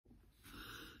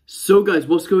So guys,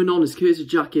 what's going on? It's Curtis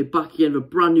Jack here, back again with a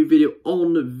brand new video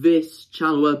on this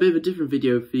channel. Well, a bit of a different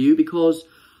video for you because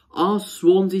are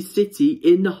Swansea City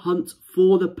in the hunt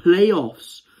for the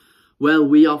playoffs? Well,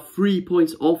 we are 3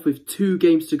 points off with 2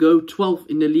 games to go, 12th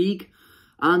in the league,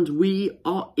 and we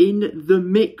are in the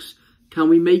mix. Can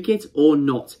we make it or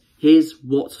not? Here's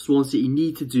what Swansea City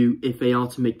need to do if they are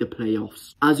to make the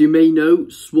playoffs. As you may know,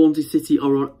 Swansea City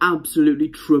are on absolutely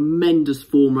tremendous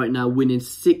form right now, winning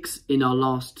 6 in our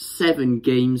last 7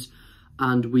 games.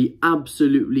 And we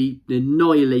absolutely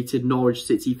annihilated Norwich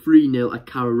City 3-0 at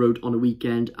Carrow Road on a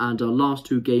weekend. And our last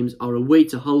 2 games are away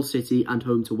to Hull City and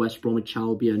home to West Bromwich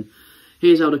Albion.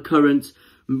 Here's how the current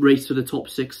race for the top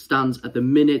 6 stands at the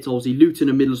minute. Obviously, Luton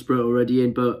and Middlesbrough are already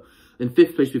in, but in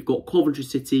 5th place, we've got Coventry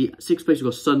City. 6th place, we've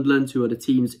got Sunderland, who are the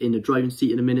teams in the driving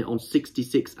seat in a minute on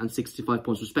 66 and 65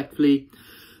 points respectively.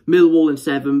 Millwall in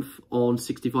 7th on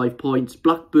 65 points.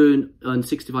 Blackburn on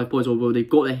 65 points, although they've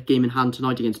got their game in hand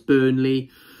tonight against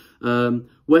Burnley.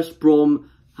 West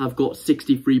Brom have got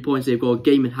 63 points. They've got a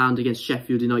game in hand against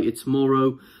Sheffield United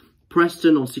tomorrow.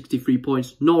 Preston on 63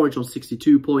 points. Norwich on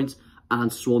 62 points.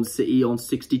 And Swansea City on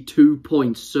 62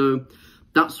 points. So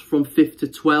that's from 5th to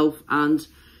 12th. And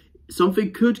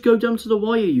something could go down to the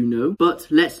wire, you know. But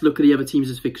let's look at the other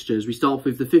teams' fixtures. We start off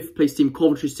with the 5th place team,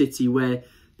 Coventry City, where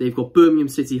they've got Birmingham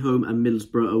City home and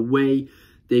Middlesbrough away.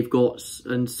 They've got,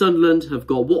 and Sunderland have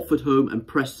got Watford home and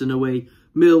Preston away.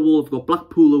 Millwall have got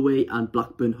Blackpool away and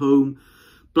Blackburn home.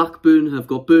 Blackburn have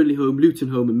got Burnley home, Luton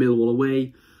home and Millwall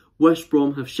away. West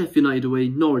Brom have Sheffield United away,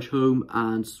 Norwich home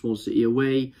and Swansea City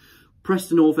away.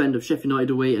 Preston North End have Sheffield United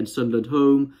away and Sunderland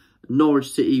home.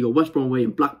 Norwich City got West Brom away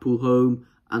and Blackpool home.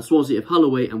 And Swansea have Hull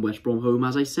away and West Brom home,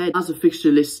 as I said. As the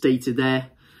fixture list stated there,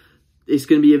 it's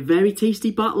going to be a very tasty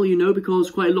battle, you know,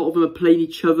 because quite a lot of them are playing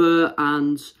each other.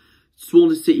 And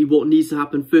Swansea City, what needs to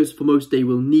happen first and foremost, they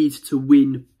will need to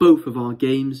win both of our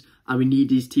games. And we need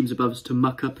these teams above us to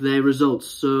muck up their results.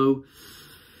 So,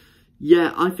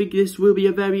 yeah, I think this will be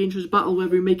a very interesting battle,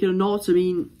 whether we make it or not. I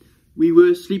mean, we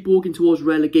were sleepwalking towards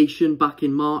relegation back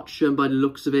in March, by the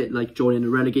looks of it, like joining a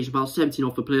relegation battle, 17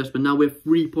 off the playoffs, but now we're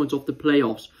 3 points off the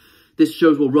playoffs. This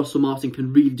shows what Russell Martin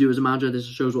can really do as a manager. This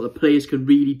shows what the players can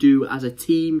really do as a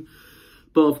team.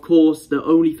 But of course, the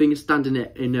only thing standing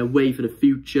in their way for the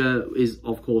future is,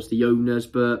 of course, the owners.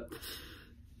 But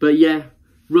yeah,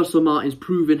 Russell Martin's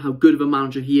proven how good of a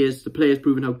manager he is. The players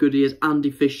proven how good he is.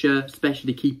 Andy Fisher,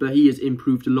 especially the keeper, he has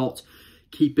improved a lot,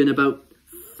 keeping about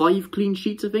 5 clean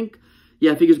sheets, I think.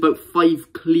 Yeah, I think it's about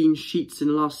 5 clean sheets in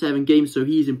the last 7 games. So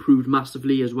he's improved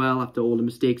massively as well after all the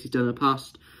mistakes he's done in the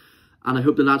past. And I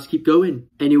hope the lads keep going.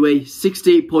 Anyway,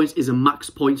 68 points is a max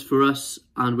points for us.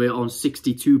 And we're on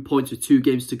 62 points with 2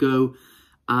 games to go.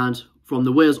 And from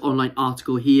the Wales Online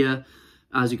article here,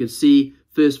 as you can see,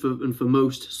 first and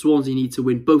foremost, Swansea need to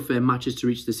win both their matches to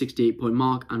reach the 68 point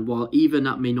mark. And while even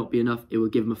that may not be enough, it will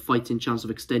give them a fighting chance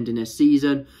of extending their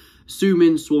season.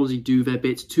 Assuming Swansea do their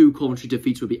bit, 2 Coventry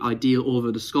defeats would be ideal,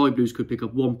 although the Sky Blues could pick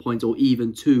up 1 point or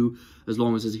even 2, as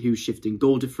long as there's a huge shift in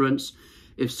goal difference.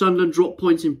 If Sunderland drop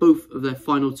points in both of their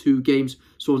final 2 games,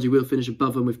 Swansea will finish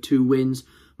above them with 2 wins.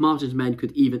 Martin's men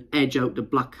could even edge out the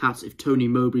Black Cats if Tony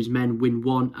Mowbray's men win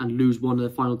 1 and lose 1 of their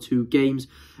final 2 games.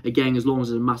 Again, as long as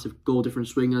there's a massive goal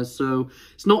difference swingers. So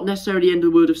it's not necessarily the end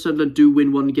of the world if Sunderland do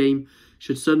win 1 game.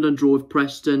 Should Sunderland draw with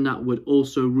Preston, that would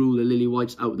also rule the Lily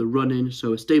Whites out of the running.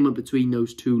 So a statement between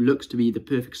those 2 looks to be the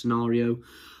perfect scenario.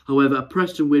 However, a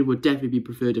Preston win would definitely be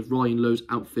preferred if Ryan Lowe's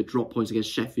outfit drop points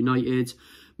against Sheffield United.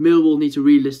 Millwall need to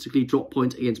realistically drop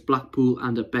points against Blackpool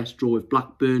and at best draw with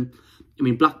Blackburn. I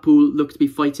mean, Blackpool look to be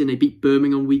fighting. They beat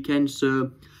Birmingham on weekend,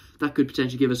 so that could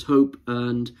potentially give us hope.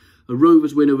 And a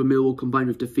Rovers win over Millwall combined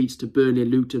with defeats to Burnley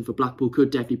and Luton for Blackpool could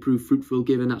definitely prove fruitful,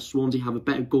 given that Swansea have a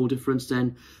better goal difference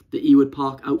than the Ewood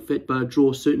Park outfit, but a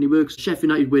draw certainly works. Sheffield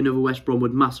United win over West Brom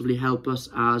would massively help us,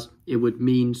 as it would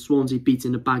mean Swansea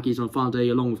beating the Baggies on final day,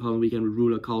 along with Hull weekend with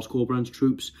ruler Carl Corberán's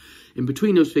troops. In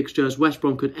between those fixtures, West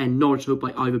Brom could end Norwich hope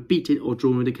by either beating or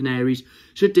drawing with the Canaries.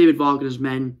 Should David Wagner's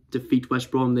men defeat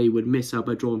West Brom, they would miss out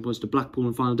by drawing points to Blackpool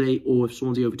on final day, or if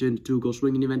Swansea overturned the 2-goal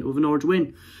swing in the event of a Norwich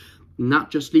win. And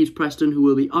that just leaves Preston, who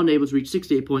will be unable to reach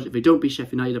 68 points if they don't beat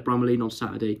Sheffield United at Bramall Lane on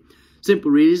Saturday. Simple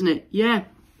really, isn't it? Yeah.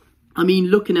 I mean,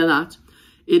 looking at that,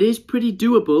 it is pretty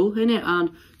doable, isn't it?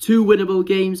 And 2 winnable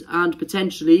games, and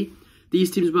potentially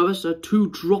these teams above us are 2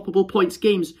 droppable points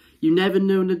games. You never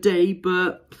know in a day,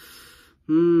 but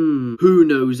who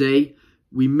knows, eh?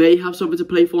 We may have something to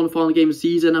play for in the final game of the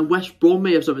season, and West Brom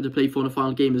may have something to play for in the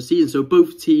final game of the season. So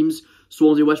both teams,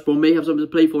 Swansea and West Brom, may have something to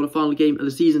play for in the final game of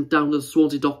the season down at the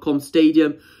Swansea.com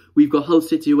stadium. We've got Hull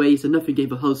City away. It's a nothing game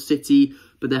for Hull City,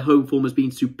 but their home form has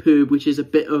been superb, which is a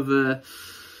bit of a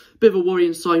bit of a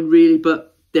worrying sign really,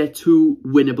 but they're 2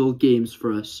 winnable games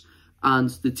for us. And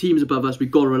the teams above us, we've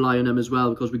got to rely on them as well,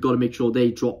 because we've got to make sure they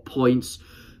drop points.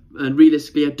 And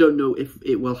realistically, I don't know if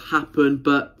it will happen,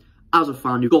 but as a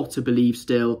fan, you've got to believe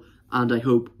still, and I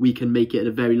hope we can make it at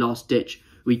the very last ditch.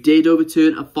 We did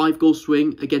overturn a 5-goal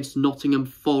swing against Nottingham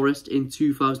Forest in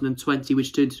 2020,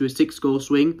 which turned into a 6-goal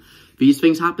swing. These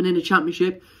things happen in the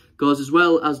Championship, because as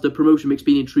well as the promotion mix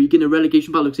being intriguing, the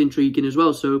relegation battle looks intriguing as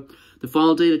well. So the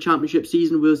final day of the Championship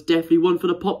season was definitely one for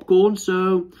the popcorn.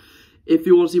 So if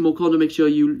you want to see more content, make sure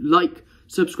you like,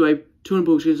 subscribe, turn on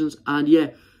notifications, and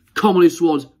yeah, come on you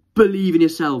Swans, believe in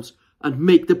yourselves and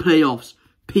make the playoffs.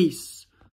 Peace.